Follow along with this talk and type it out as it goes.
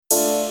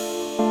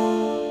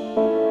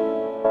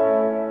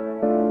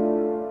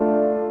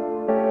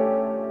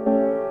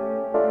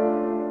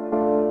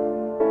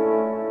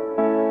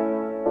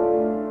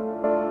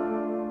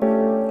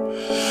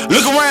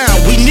look around,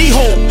 we need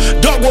hope.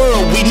 Dark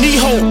world, we need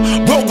hope.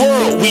 Broke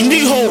world, we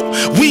need hope.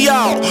 We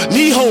all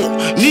need hope,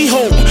 need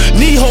hope,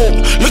 need hope.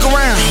 Look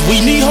around,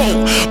 we need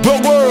hope.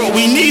 Broke world,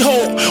 we need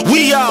hope.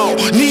 We all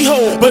need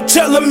hope. But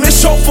tell them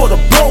it's hope for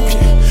the broken.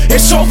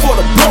 It's hope for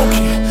the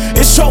broken.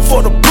 It's hope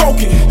for the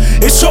broken.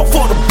 It's hope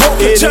for the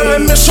broken. Tell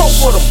them it's hope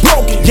for the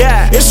broken.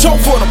 Yeah. It's hope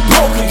for the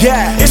broken.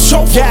 Yeah. It's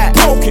hope for the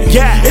broken.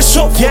 Yeah. It's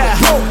hope for the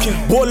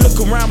broken. Boy,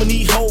 look around, we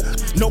need hope.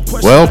 No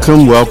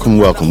question.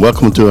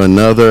 Welcome to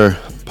another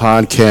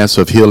podcast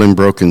of Healing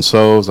Broken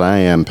Souls. I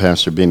am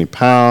Pastor Benny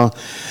Powell,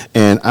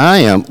 and I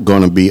am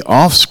going to be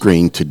off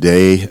screen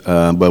today,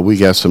 but we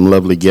got some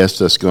lovely guests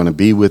that's going to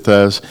be with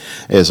us.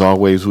 As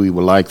always, we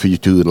would like for you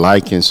to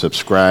like and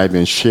subscribe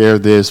and share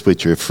this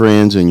with your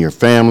friends and your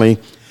family.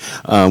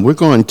 We're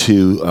going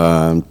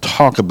to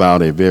talk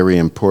about a very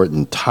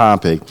important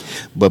topic,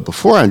 but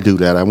before I do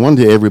that, I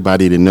wanted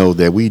everybody to know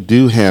that we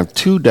do have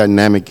two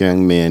dynamic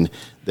young men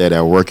that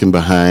are working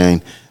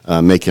behind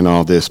making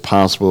all this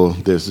possible.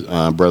 There's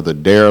Brother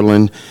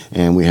Darylin,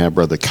 and we have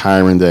Brother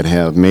Kyron that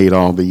have made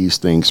all these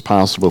things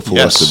possible for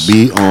us to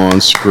be on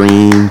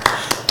screen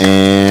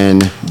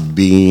and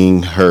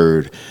being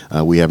heard.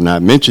 We have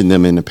not mentioned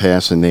them in the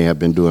past, and they have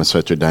been doing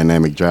such a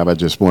dynamic job. I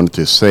just wanted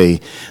to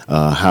say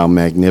how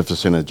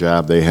magnificent a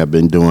job they have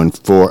been doing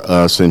for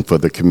us and for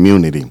the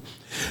community.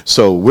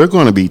 So we're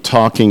going to be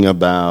talking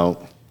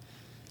about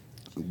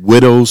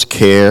Widows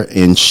Care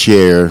and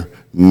Share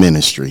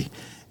Ministry.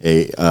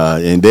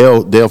 And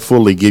they'll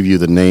fully give you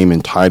the name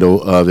and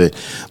title of it.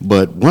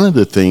 But one of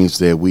the things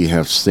that we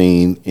have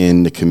seen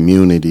in the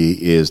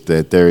community is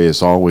that there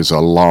is always a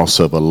loss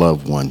of a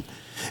loved one.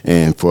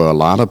 And for a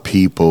lot of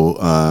people,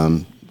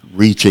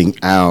 reaching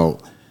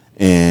out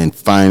and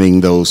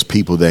finding those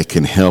people that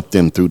can help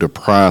them through the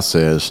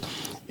process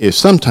is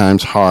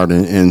sometimes hard,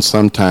 and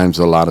sometimes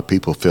a lot of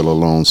people feel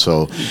alone.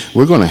 So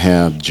we're going to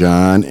have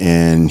John,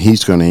 and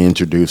he's going to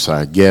introduce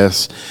our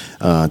guests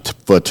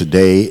for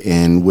today,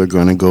 and we're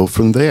going to go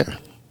from there.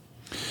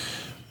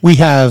 We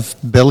have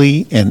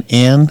Billy and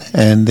Ann,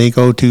 and they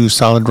go to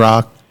Solid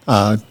Rock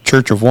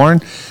Church of Warren,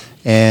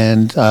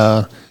 and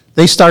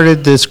they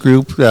started this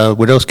group,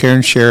 Widows Care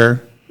and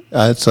Share.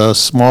 It's a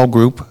small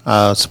group,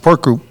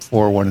 support group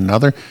for one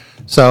another.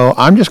 So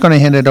I'm just going to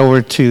hand it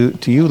over to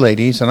you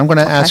ladies, and I'm going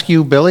to ask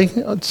you, Billy.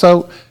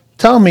 So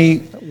tell me,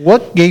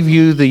 what gave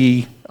you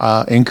the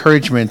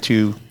encouragement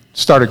to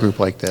start a group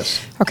like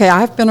this? Okay,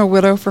 I've been a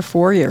widow for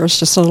 4 years,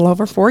 just a little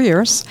over 4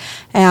 years,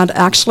 and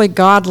actually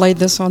God laid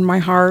this on my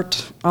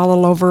heart a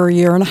little over a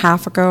year and a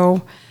half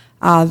ago,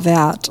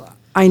 that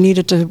I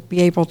needed to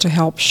be able to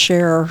help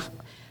share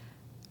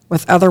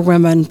with other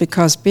women,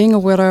 because being a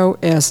widow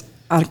is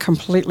a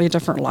completely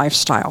different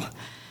lifestyle.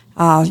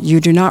 You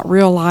do not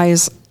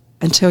realize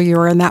until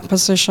you're in that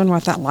position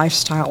what that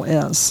lifestyle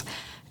is.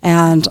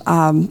 And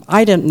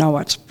I didn't know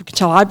it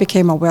until I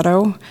became a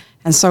widow.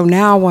 And so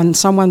now when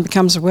someone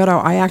becomes a widow,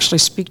 I actually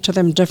speak to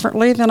them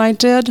differently than I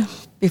did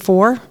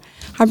before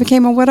I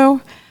became a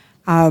widow.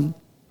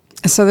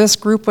 So this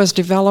group was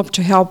developed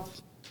to help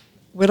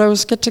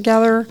widows get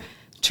together,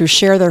 to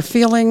share their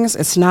feelings.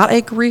 It's not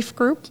a grief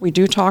group. We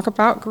do talk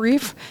about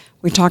grief.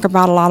 We talk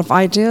about a lot of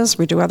ideas.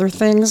 We do other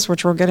things,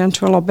 which we'll get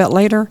into a little bit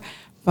later.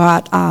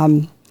 But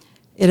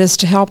it is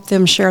to help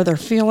them share their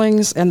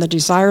feelings and the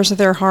desires of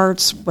their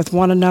hearts with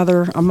one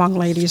another among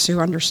ladies who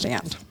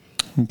understand.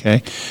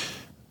 Okay.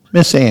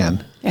 Miss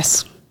Ann.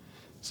 Yes.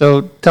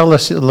 So tell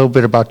us a little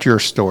bit about your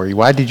story.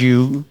 Why did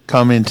you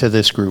come into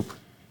this group?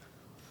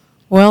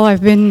 Well,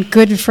 I've been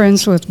good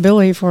friends with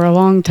Billy for a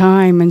long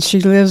time, and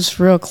she lives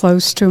real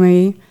close to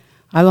me.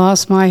 I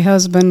lost my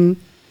husband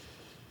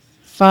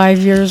 5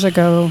 years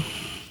ago.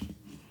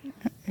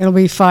 It'll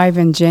be 5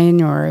 in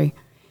January.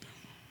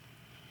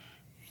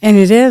 And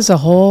it is a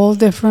whole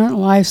different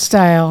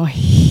lifestyle.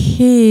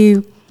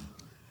 He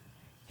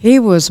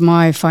was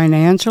my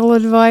financial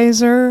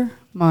advisor,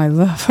 my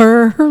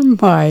lover,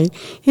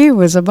 he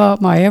was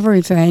about my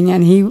everything,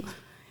 and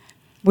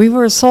we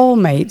were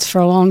soulmates for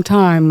a long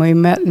time. We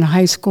met in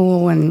high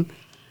school and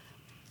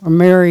were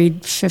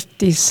married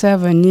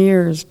 57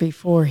 years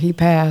before he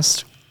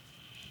passed.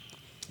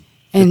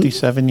 And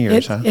 57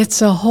 years, huh?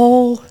 It's a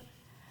whole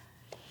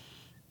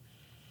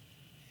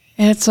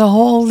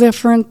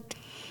different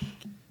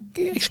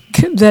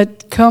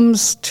that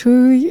comes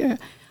to you.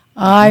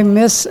 I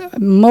miss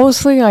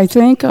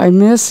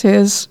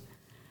his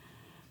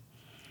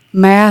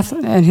math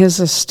and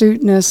his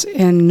astuteness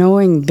in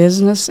knowing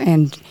business,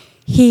 and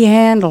he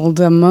handled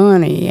the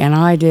money and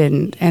I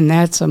didn't, and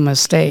that's a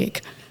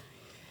mistake.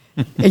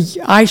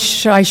 I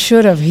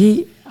should have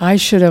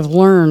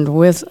learned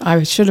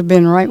I should have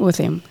been right with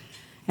him,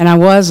 and I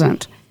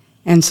wasn't.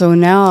 And so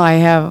now I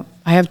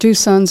have 2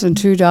 sons and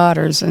 2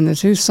 daughters, and the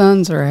 2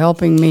 sons are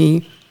helping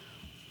me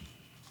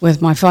with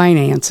my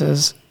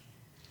finances.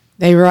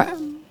 They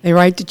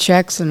write the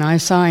checks and I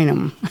sign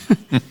them.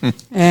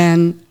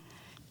 And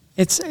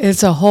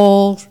it's a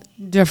whole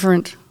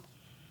different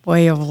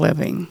way of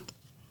living.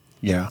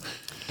 Yeah.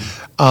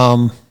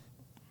 Let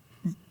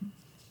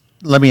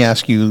me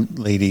ask you,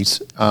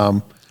 ladies,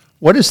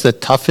 What is the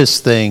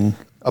toughest thing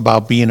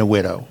about being a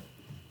widow?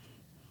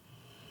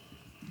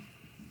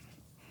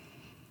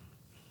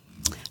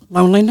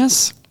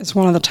 Loneliness is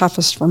one of the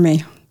toughest for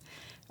me.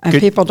 And Good.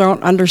 people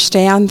don't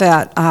understand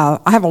that I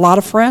have a lot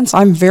of friends.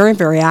 I'm very,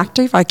 very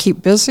active. I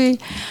keep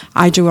busy.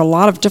 I do a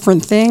lot of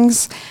different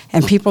things,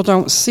 and people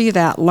don't see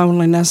that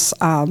loneliness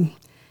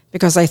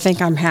because they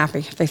think I'm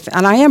happy.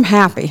 And I am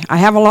happy. I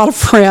have a lot of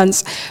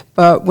friends,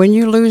 but when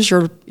you lose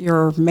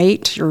your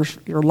mate, your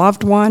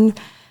loved one,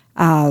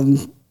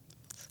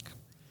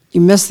 you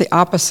miss the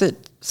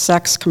opposite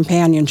sex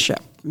companionship.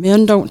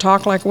 Men don't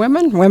talk like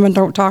women. Women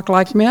don't talk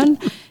like men.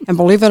 And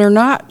believe it or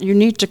not, you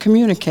need to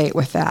communicate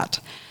with that.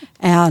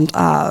 And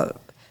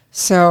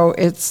so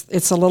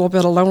it's a little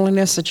bit of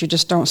loneliness that you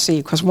just don't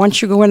see. Because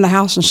once you go in the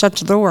house and shut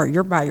the door,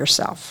 you're by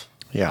yourself.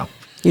 Yeah.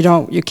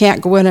 You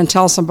can't go in and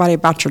tell somebody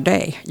about your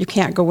day. You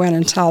can't go in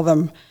and tell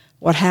them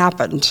what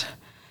happened.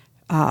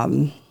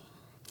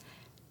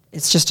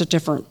 It's just a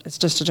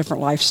different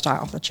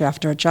lifestyle that you have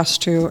to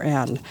adjust to.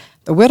 And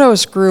the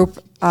widows group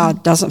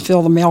doesn't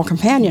feel the male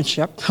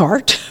companionship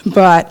part,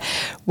 but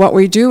what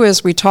we do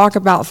is we talk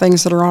about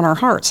things that are on our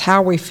hearts,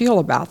 how we feel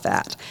about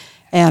that.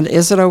 And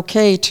is it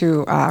okay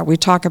to, we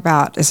talk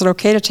about, is it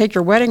okay to take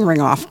your wedding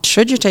ring off?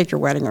 Should you take your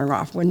wedding ring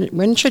off?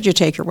 When should you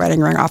take your wedding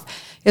ring off?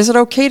 Is it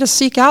okay to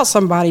seek out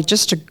somebody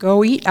just to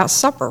go eat at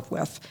supper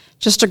with,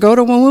 just to go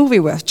to a movie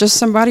with, just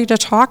somebody to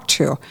talk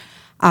to?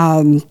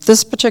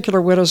 This particular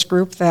widows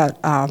group that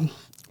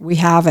we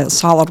have at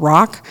Solid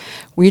Rock,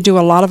 we do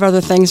a lot of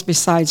other things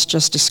besides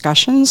just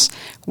discussions.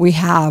 We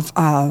have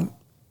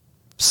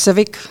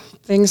civic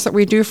things that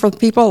we do for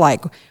people,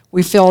 like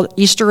we fill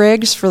Easter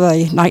eggs for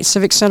the Knight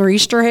Civic Center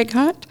Easter egg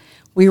hunt.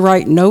 We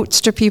write notes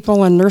to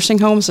people in nursing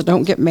homes that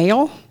don't get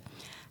mail.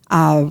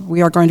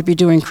 We are going to be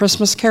doing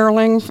Christmas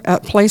caroling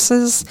at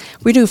places.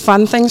 We do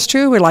fun things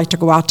too. We like to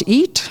go out to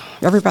eat.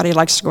 Everybody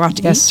likes to go out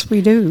to eat. Yes,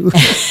 we do.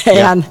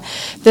 And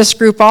this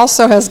group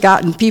also has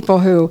gotten people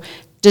who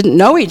didn't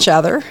know each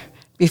other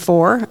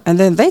before, and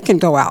then they can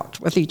go out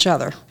with each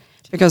other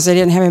because they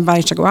didn't have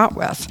anybody to go out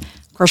with.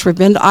 Of course, we've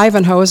been to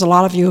Ivanhoe's. A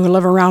lot of you who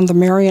live around the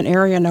Marion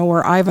area know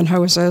where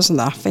Ivanhoe's is and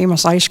the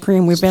famous ice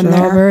cream. We've been there.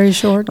 Strawberry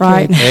shortcake.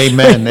 Right.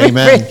 Amen.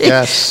 Amen.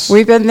 Yes.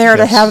 We've been there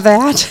to have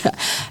that.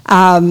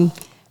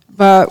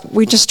 But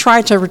we just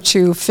try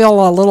to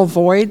fill a little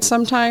void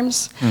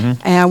sometimes.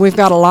 Mm-hmm. And we've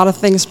got a lot of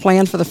things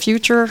planned for the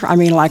future. I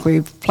mean, like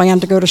we plan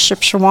to go to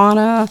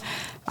Shipshewana.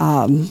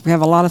 We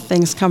have a lot of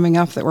things coming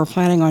up that we're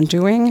planning on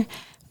doing.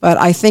 But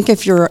I think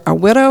if you're a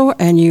widow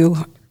and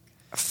you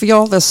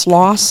feel this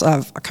loss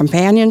of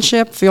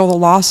companionship, feel the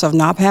loss of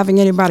not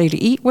having anybody to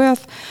eat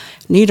with,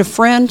 need a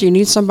friend, you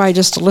need somebody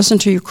just to listen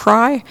to you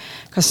cry,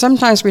 because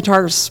sometimes we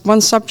start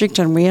one subject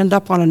and we end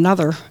up on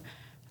another.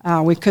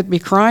 We could be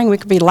crying, we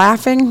could be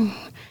laughing,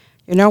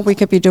 we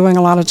could be doing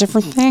a lot of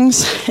different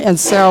things. And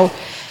so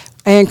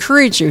I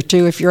encourage you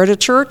to, if you're at a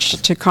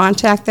church, to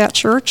contact that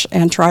church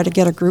and try to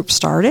get a group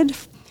started.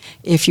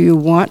 If you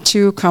want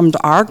to come to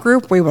our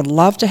group, we would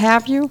love to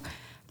have you.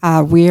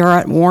 We are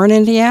at Warren,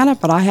 Indiana,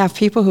 but I have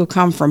people who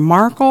come from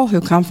Markle,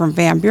 who come from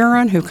Van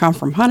Buren, who come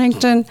from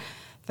Huntington.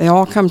 They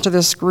all come to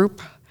this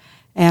group.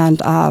 And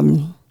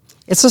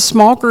it's a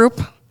small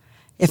group.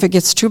 If it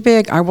gets too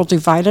big, I will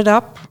divide it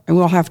up, and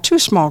we'll have 2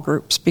 small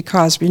groups,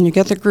 because when you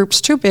get the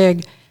groups too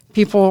big,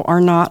 people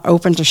are not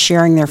open to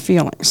sharing their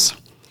feelings.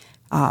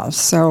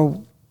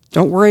 So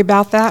don't worry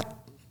about that.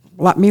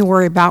 Let me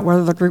worry about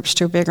whether the group's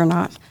too big or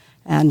not.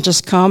 And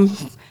just come,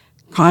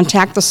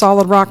 contact the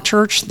Solid Rock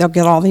Church. They'll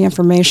get all the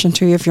information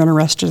to you if you're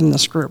interested in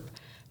this group.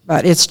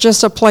 But it's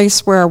just a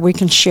place where we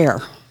can share.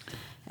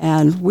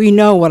 And we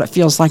know what it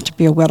feels like to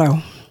be a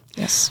widow.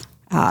 Yes.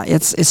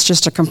 It's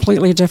just a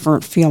completely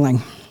different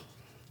feeling.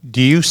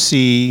 Do you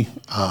see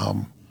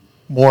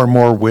more and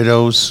more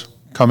widows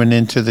coming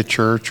into the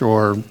church,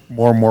 or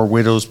more and more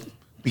widows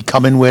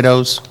becoming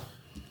widows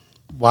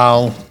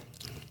while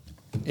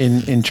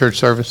in church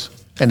service?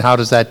 And how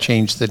does that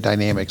change the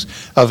dynamics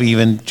of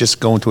even just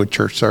going to a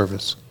church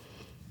service?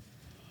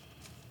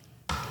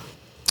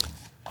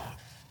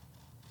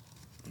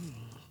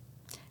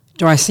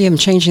 Do I see them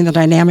changing the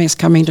dynamics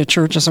coming to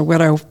church as a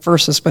widow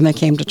versus when they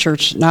came to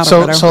church not a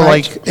widow? So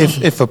right? like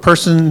if a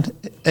person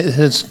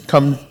has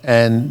come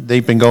and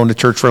they've been going to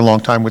church for a long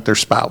time with their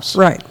spouse.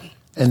 Right.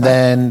 And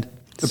then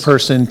the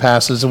person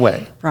passes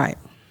away. Right.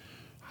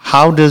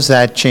 How does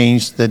that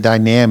change the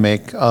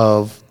dynamic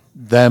of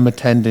them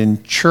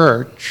attending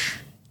church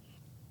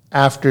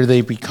after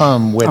they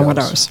become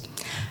widows?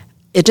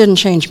 It didn't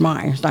change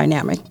my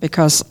dynamic,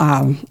 because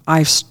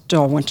I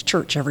still went to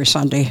church every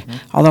Sunday,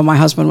 although my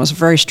husband was a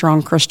very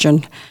strong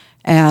Christian.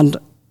 And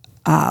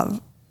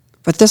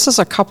but this is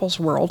a couple's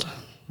world,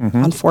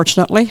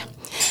 unfortunately.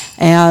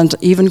 And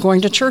even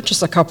going to church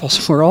is a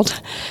couple's world,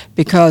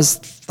 because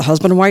the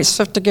husband and wife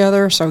sit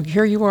together, so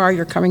here you are,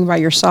 you're coming by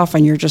yourself,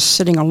 and you're just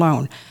sitting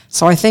alone.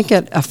 So I think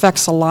it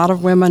affects a lot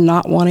of women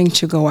not wanting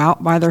to go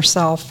out by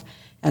themselves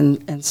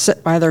and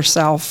sit by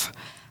themselves.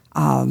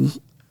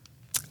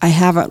 I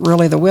haven't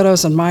really, the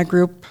widows in my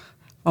group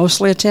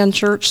mostly attend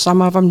church.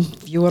 Some of them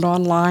view it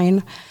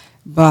online.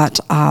 But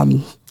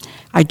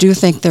I do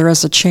think there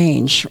is a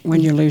change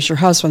when you lose your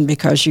husband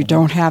because you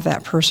don't have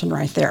that person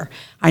right there.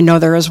 I know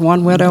there is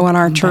one widow in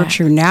our church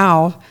who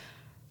now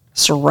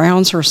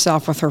surrounds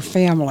herself with her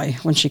family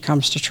when she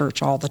comes to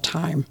church all the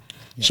time.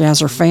 Yeah. She has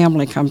her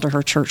family come to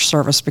her church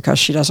service because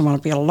she doesn't want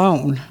to be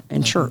alone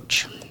in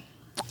church.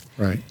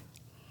 Right.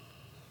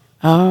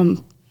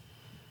 And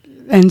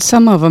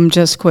some of them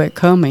just quit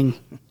coming.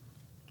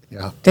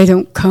 Yeah. They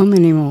don't come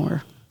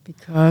anymore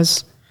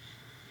because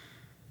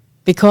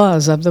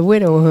of the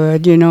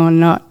widowhood, and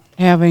not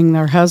having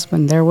their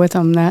husband there with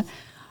them. That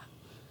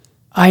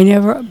I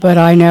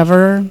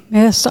never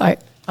missed.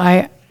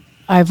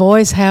 I've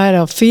always had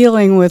a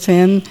feeling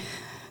within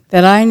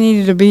that I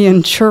needed to be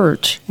in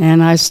church,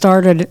 and I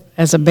started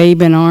as a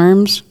babe in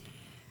arms,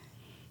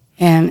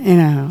 and in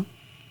a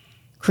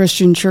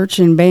Christian church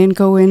in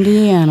Banco,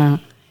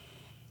 Indiana,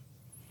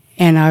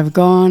 and I've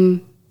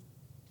gone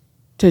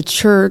to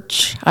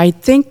church. I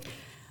think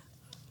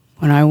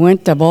when I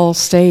went to Ball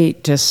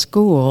State to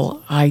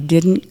school, I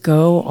didn't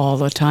go all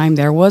the time.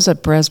 There was a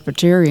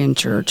Presbyterian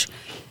church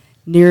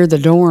near the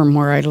dorm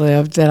where I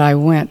lived that I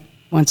went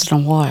once in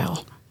a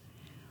while.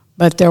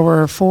 But there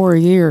were 4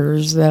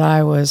 years that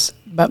I was,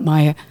 but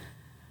my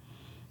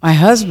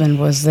husband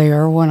was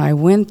there when I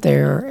went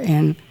there,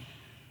 and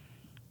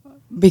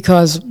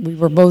because we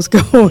were both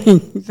going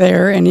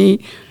there, and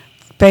he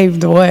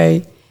paved the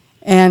way.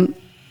 And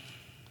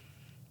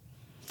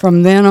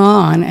from then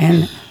on,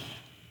 and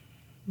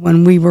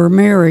when we were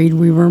married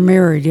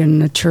in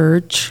the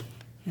church,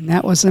 and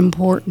that was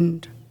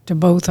important to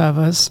both of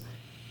us.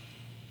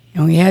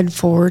 And we had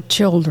 4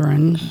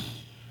 children,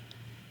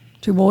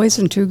 2 boys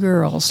and 2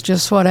 girls,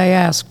 just what I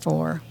asked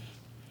for.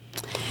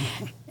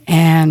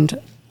 And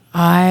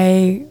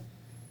we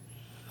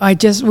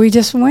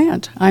just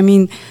went. I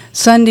mean,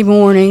 Sunday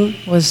morning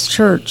was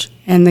church,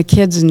 and the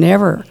kids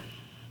never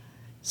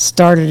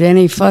started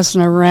any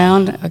fussing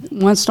around.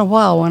 Once in a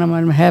while, one of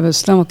them would have a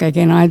stomachache,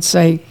 and I'd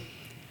say,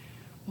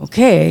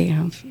 okay,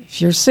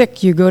 if you're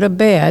sick, you go to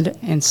bed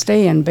and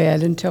stay in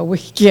bed until we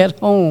get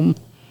home.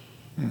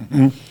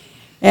 Mm-hmm.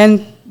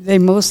 And they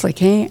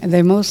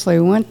mostly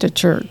went to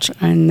church,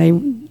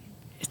 and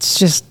it's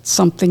just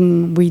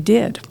something we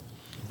did.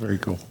 Very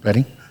cool.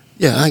 Betty?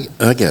 Yeah,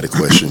 I got a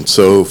question.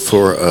 So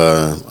for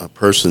a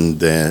person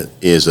that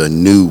is a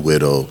new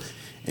widow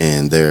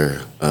and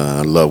their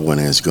loved one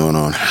has gone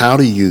on, how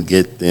do you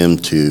get them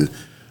to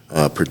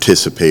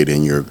participate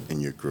in your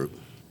group?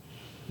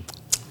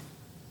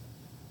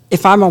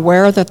 If I'm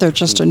aware that they're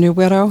just a new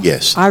widow,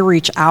 yes, I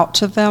reach out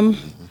to them.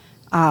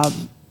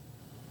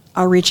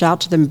 I reach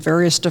out to them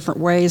various different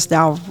ways.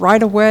 Now,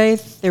 right away,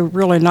 they're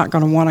really not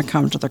going to want to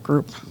come to the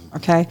group,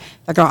 okay?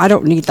 They go, I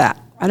don't need that.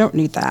 I don't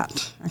need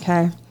that,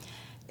 okay?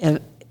 And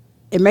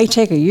it may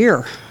take a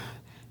year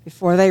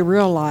before they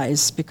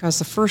realize, because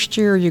the first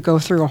year you go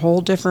through a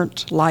whole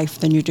different life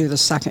than you do the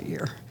second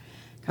year.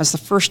 Because the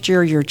first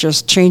year you're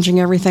just changing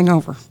everything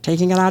over,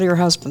 taking it out of your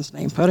husband's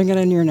name, putting it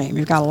in your name.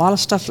 You've got a lot of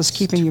stuff that's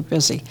keeping you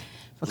busy.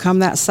 Become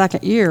that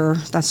second year,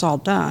 that's all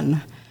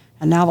done.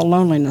 And now the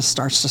loneliness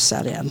starts to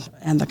set in,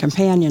 and the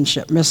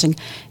companionship missing.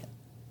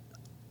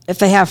 If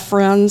they have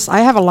friends, I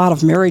have a lot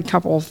of married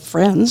couple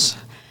friends,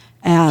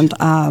 and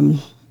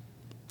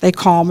they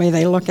call me,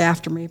 they look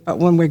after me, but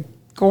when we're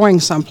going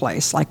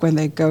someplace, like when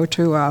they go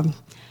to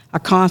a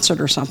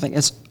concert or something,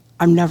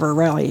 I'm never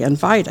really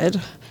invited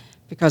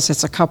because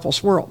it's a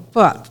couple's world.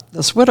 But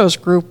this widows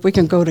group, we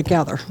can go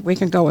together. We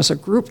can go as a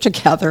group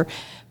together,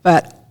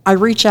 but I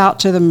reach out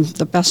to them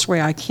the best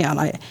way I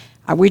can.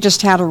 We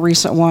just had a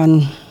recent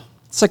one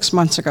 6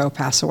 months ago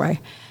pass away.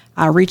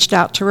 I reached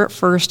out to her at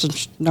first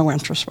and no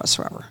interest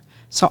whatsoever.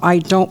 So I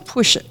don't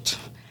push it.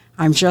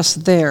 I'm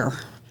just there.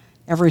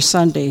 Every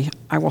Sunday,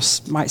 I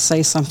might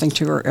say something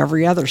to her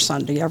every other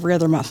Sunday, every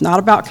other month. Not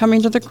about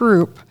coming to the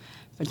group,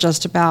 but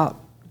just about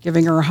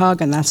giving her a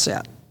hug, and that's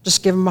it.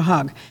 Just give them a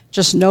hug.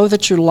 Just know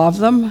that you love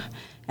them,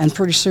 and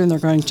pretty soon they're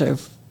going to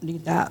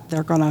need that.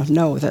 They're going to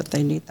know that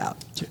they need that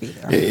to be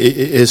there.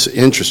 It's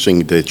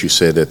interesting that you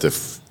said that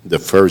the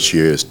first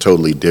year is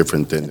totally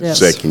different than the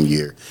second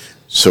year.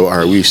 So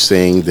are we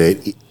saying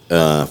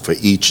that for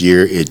each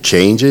year it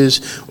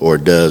changes, or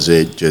does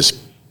it just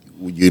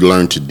you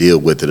learn to deal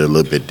with it a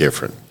little bit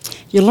different?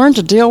 You learn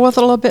to deal with it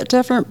a little bit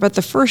different, but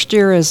the first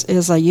year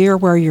is a year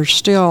where you're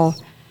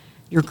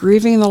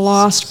grieving the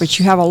loss, but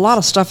you have a lot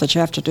of stuff that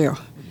you have to do.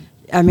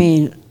 I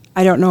mean,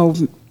 I don't know,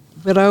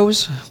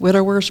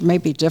 widowers may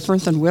be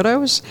different than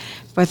widows,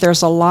 but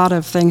there's a lot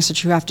of things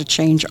that you have to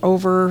change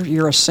over.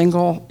 You're a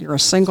single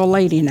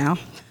lady now,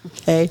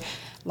 okay?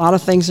 A lot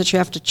of things that you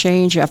have to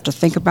change. You have to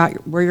think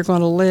about where you're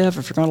going to live.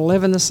 If you're going to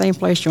live in the same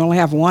place, you only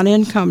have one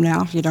income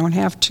now. You don't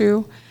have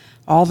two.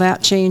 All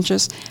that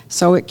changes.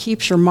 So it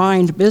keeps your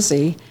mind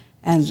busy,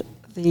 and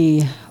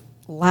the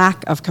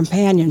lack of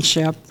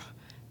companionship,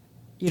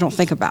 you don't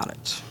think about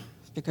it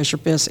because you're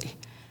busy.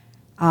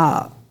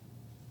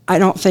 I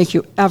don't think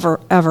you ever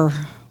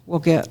will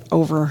get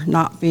over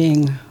not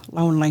being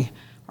lonely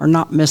or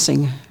not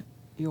missing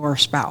your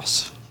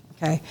spouse,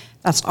 okay?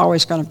 That's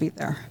always going to be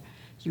there.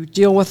 you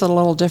deal with it a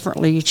little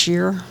differently each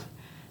year,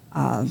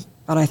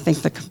 but I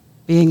think that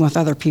being with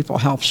other people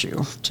helps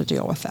you to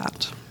deal with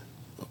that.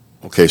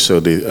 Okay, so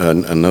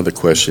another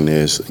question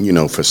is,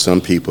 for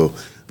some people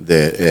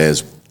that,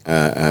 as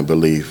I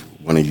believe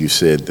one of you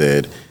said,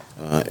 that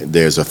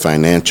there's a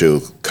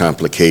financial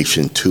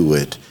complication to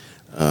it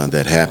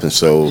that happens.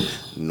 So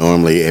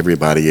normally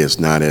everybody is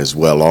not as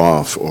well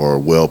off or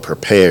well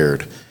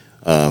prepared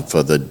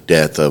for the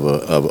death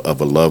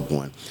of a loved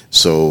one.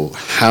 So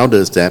how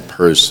does that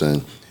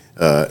person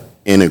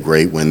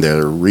integrate when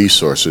their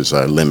resources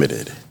are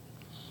limited?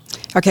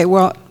 Okay,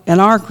 well, in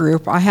our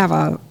group, I have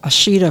a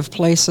sheet of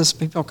places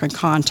people can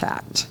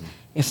contact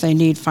if they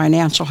need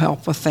financial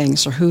help with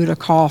things, or who to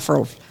call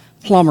for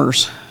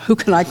plumbers. Who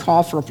can I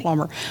call for a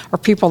plumber? Or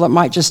people that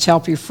might just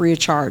help you free of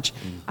charge.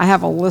 I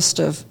have a list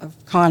of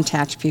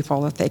contact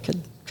people that they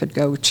could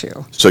go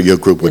to. So your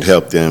group would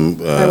help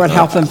them? I would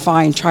help them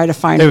try to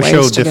find They would ways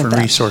show to get different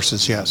that.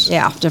 resources, yes.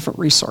 Yeah, different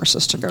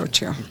resources to go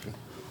to.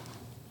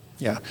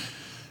 Yeah.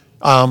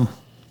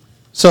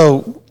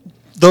 So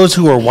those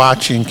who are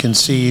watching can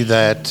see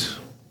that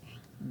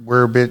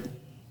we're a bit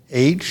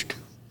aged,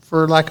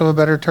 for lack of a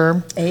better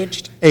term.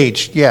 Aged?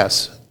 Aged,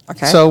 yes.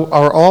 Okay. So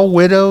are all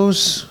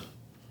widows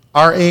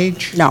our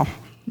age? No.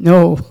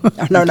 No.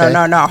 No.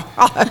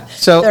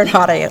 So- They're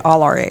not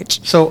all our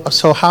age.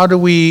 So how do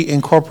we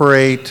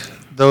incorporate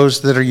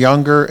those that are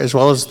younger as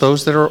well as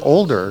those that are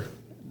older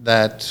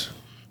that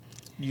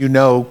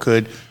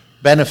could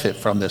benefit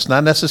from this?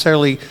 Not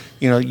necessarily,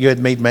 you had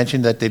made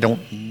mention that they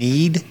don't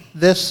need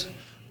this,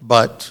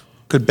 but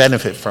could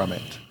benefit from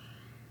it.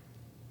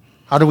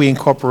 How do we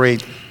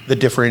incorporate the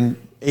different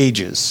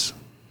ages?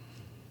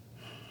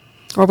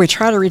 Well, we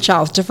try to reach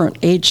out with different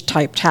age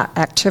type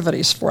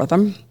activities for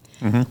them,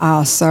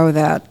 so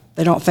that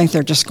they don't think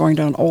they're just going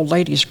to an old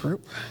ladies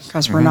group,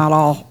 because we're not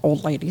all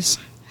old ladies.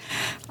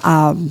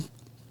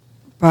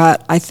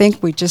 But I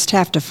think we just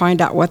have to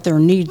find out what their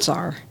needs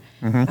are.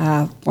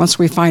 Once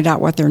we find out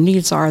what their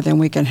needs are, then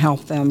we can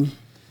help them,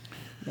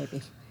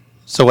 maybe.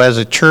 So as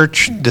a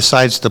church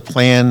decides to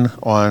plan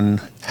on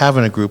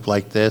having a group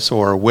like this,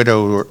 or a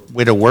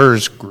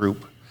widowers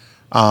group,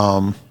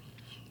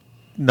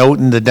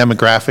 noting the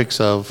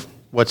demographics of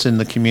what's in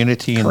the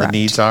community and Correct. the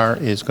needs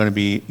is going to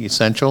be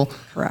essential.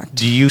 Correct.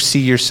 Do you see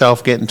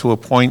yourself getting to a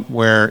point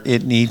where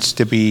it needs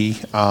to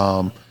be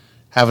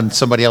having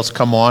somebody else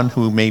come on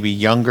who may be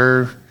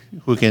younger,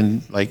 who can,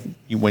 when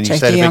you Take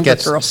said the if it younger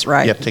gets, girls,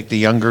 right. Yep, take the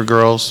younger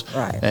girls,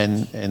 Right.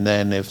 and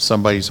then if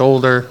somebody's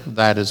older,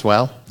 that as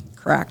well.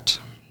 Correct.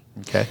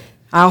 Okay.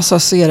 I also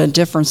see a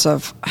difference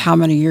of how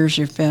many years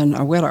you've been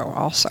a widow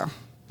also.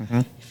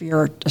 If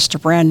you're just a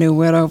brand new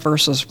widow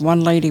versus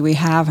one lady we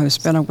have who's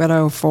been a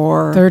widow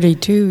for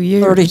 32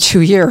 years.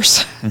 32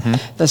 years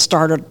that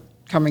started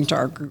coming to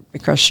our group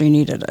because she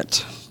needed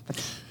it.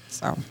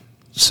 So,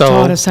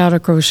 Taught us how to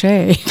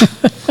crochet.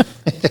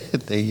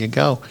 There you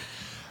go.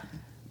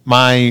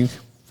 My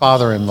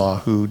father-in-law,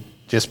 who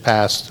just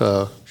passed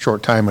a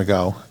short time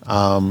ago,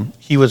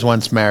 he was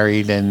once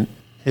married and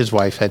his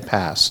wife had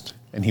passed,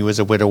 and he was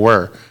a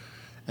widower,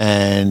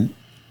 and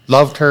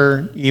loved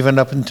her even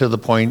up until the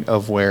point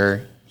of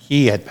where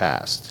he had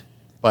passed.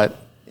 But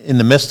in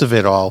the midst of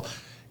it all,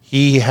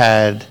 he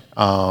had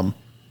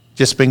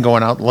just been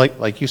going out,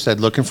 like you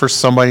said, looking for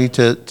somebody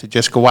to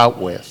just go out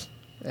with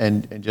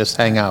and just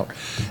hang out,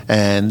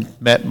 and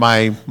met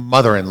my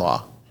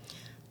mother-in-law.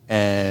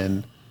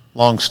 And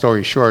long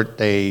story short,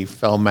 they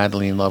fell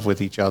madly in love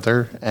with each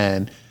other,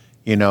 and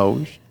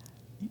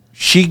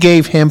she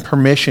gave him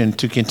permission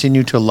to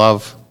continue to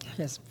love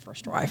his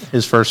first wife.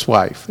 his first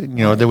wife.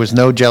 There was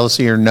no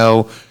jealousy or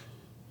no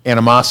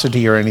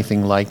animosity or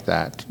anything like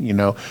that.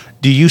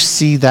 Do you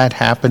see that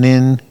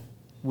happening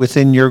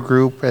within your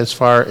group, as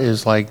far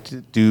as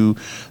do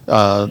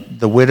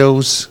the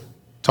widows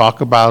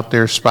talk about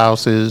their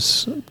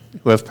spouses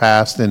who have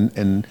passed,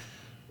 and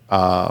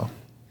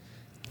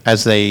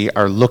as they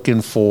are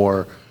looking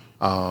for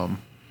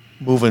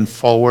moving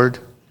forward?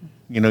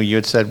 You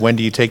had said, when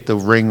do you take the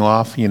ring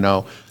off?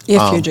 If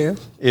you do.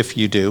 If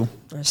you do.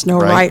 There's no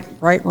Right.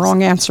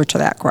 wrong answer to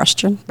that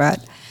question.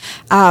 But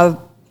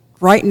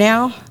right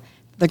now,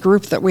 the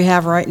group that we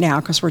have right now,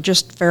 because we're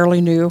just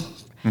fairly new,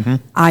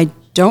 I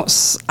don't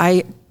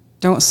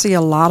see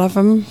a lot of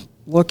them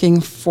looking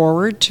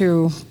forward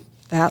to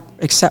that,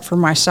 except for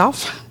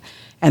myself,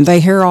 and they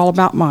hear all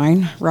about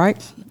mine,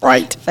 right?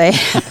 Right. They,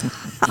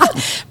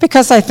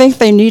 because I think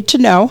they need to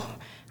know.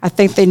 I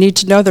think they need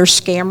to know there's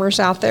scammers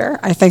out there.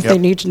 I think they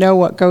Yep. need to know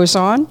what goes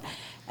on,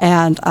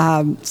 and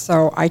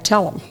so I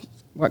tell them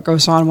what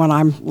goes on when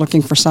I'm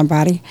looking for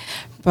somebody.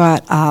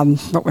 But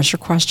what was your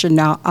question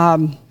now?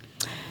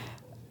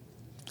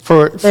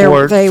 For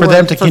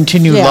them to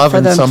continue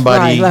loving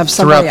somebody love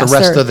throughout the else.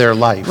 rest of their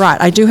life. Right.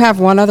 I do have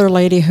one other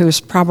lady who's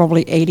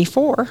probably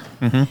 84,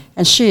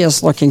 and she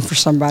is looking for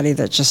somebody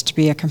that just to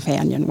be a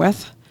companion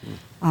with.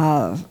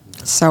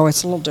 So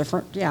it's a little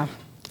different, yeah.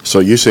 So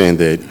you're saying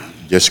that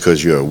just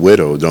because you're a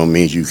widow don't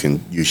mean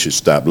you should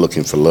stop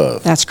looking for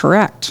love. That's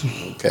correct.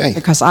 Okay.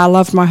 Because I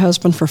loved my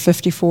husband for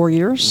 54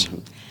 years,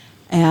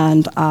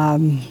 And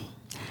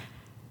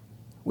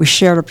we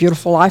shared a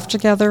beautiful life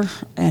together,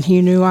 and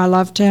he knew I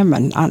loved him.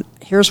 And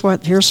here's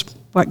what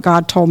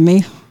God told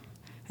me.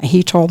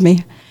 He told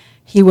me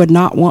he would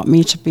not want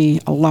me to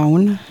be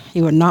alone.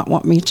 He would not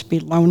want me to be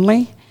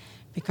lonely,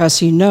 because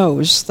he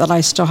knows that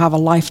I still have a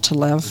life to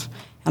live,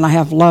 and I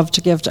have love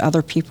to give to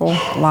other people,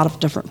 a lot of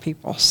different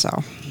people. So,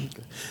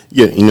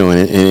 yeah,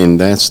 and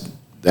that's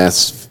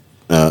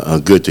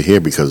good to hear,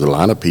 because a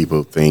lot of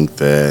people think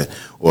that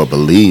or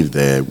believe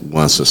that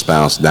once a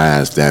spouse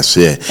dies, that's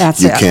it.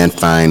 You can't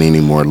find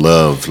any more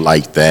love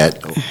like that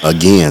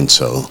again.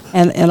 So,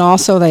 and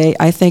also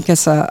I think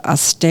it's a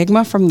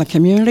stigma from the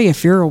community.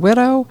 If you're a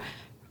widow,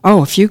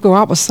 if you go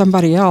out with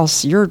somebody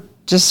else, you're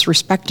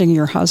disrespecting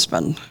your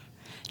husband.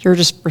 You're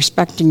just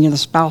respecting the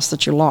spouse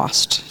that you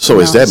lost. So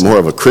is that more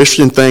of a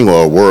Christian thing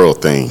or a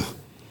world thing?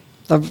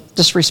 The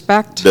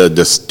disrespect?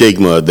 The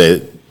stigma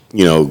that,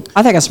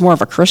 I think it's more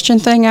of a Christian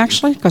thing,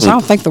 actually, because I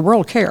don't think the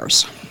world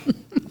cares.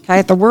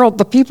 Okay,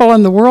 the people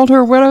in the world who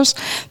are widows,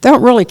 they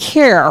don't really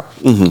care.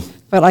 Mm-hmm.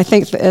 But I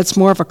think it's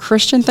more of a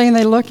Christian thing.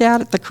 They look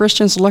at it. The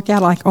Christians look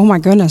at it like, oh my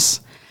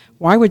goodness,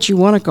 why would you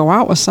want to go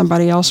out with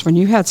somebody else when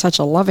you had such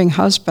a loving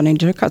husband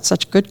and he took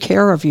such good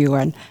care of you,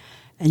 and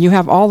you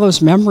have all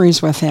those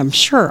memories with him?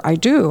 Sure, I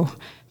do,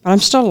 but I'm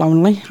still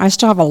lonely. I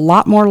still have a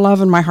lot more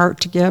love in my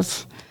heart to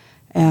give,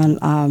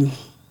 and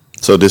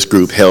so this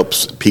group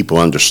helps people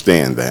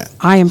understand that.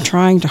 I am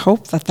trying to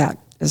hope that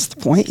is the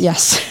point.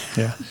 Yes.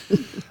 Yeah.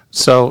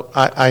 So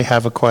I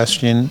have a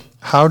question.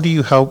 How do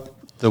you help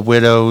the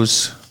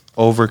widows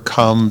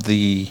overcome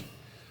the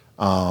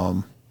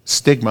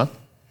stigma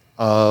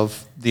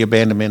of the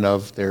abandonment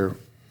of their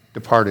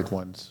departed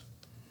ones?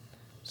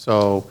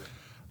 So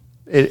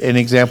an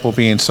example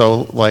being,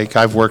 like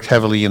I've worked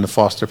heavily in the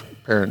foster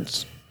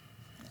parents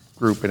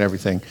group and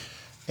everything,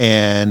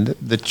 and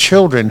the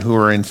children who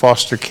are in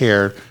foster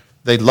care,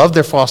 they love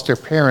their foster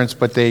parents,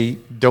 but they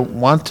don't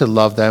want to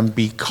love them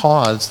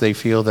because they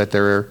feel that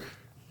they're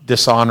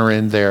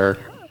dishonoring their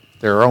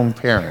own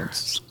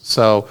parents.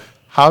 So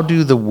how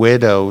do the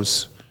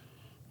widows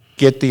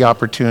get the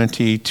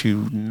opportunity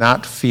to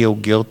not feel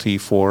guilty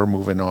for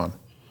moving on?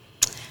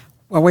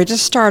 Well, we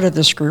just started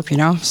this group,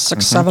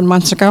 7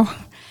 months ago,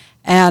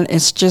 and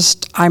it's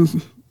just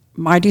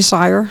my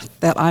desire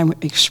that I'm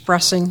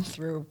expressing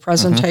through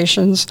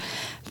presentations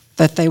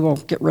that they will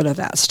get rid of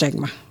that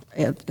stigma.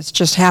 It's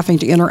just having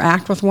to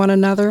interact with one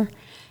another,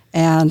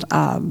 and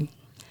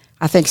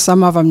I think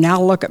some of them now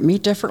look at me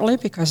differently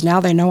because now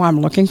they know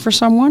I'm looking for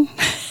someone,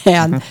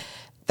 and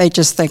they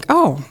just think,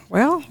 oh,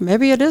 well,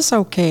 maybe it is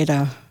okay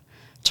to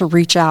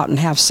reach out and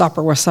have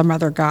supper with some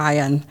other guy,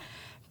 and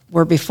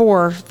where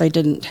before they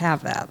didn't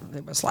have that.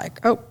 It was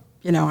like, oh,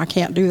 I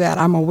can't do that.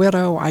 I'm a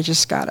widow. I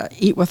just got to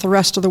eat with the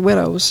rest of the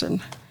widows.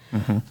 And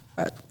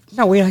but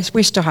no,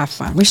 we still have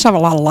fun. We still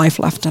have a lot of life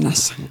left in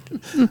us.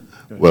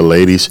 Well,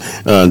 ladies,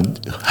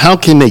 how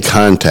can they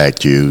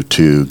contact you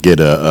to get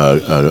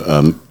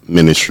a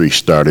ministry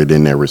started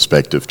in their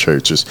respective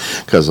churches?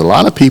 Because a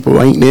lot of people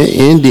in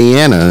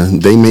Indiana,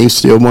 they may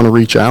still want to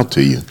reach out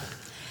to you.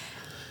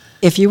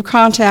 If you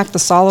contact the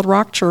Solid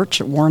Rock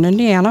Church at Warren,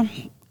 Indiana,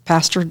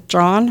 Pastor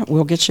John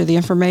will get you the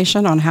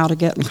information on how to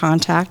get in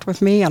contact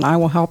with me, and I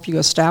will help you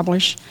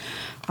establish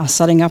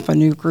setting up a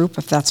new group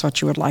if that's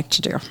what you would like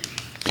to do.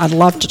 I'd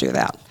love to do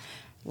that.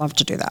 Love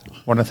to do that.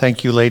 I want to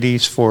thank you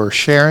ladies for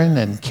sharing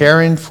and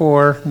caring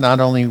for not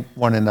only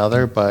one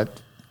another,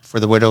 but for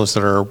the widows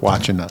that are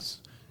watching us.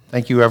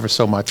 Thank you ever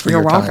so much for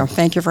your time. You're welcome.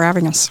 Thank you for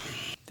having us.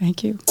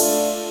 Thank you.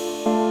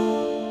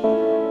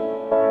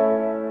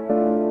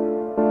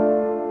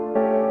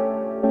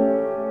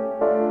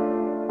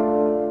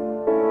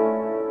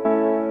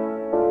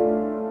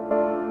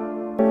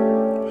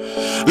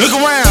 Look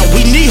around,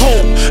 we need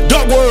hope.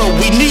 Dark world,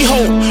 we need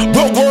hope.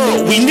 Broke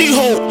world, we need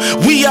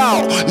hope. We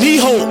all need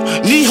hope,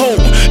 need hope,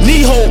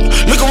 need hope.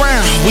 Look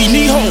around, we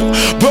need hope.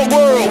 Broke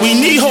world, we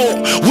need hope.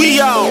 We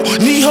all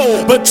need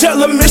hope. But tell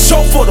them it's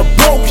hope for the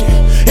broken.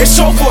 It's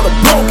hope for the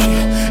broken.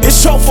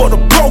 It's hope for the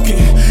broken.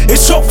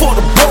 It's hope for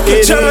the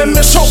broken. Tell them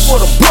it's hope for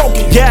the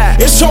broken. Yeah.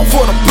 It's hope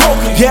for the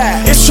broken.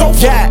 Yeah. It's hope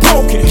for the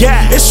broken.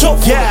 Yeah. It's hope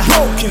for the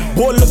broken.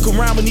 Boy, look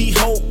around, we need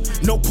hope.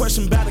 No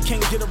question about it.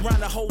 Can't get around,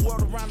 the whole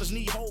world around us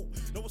need hope.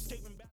 No escaping.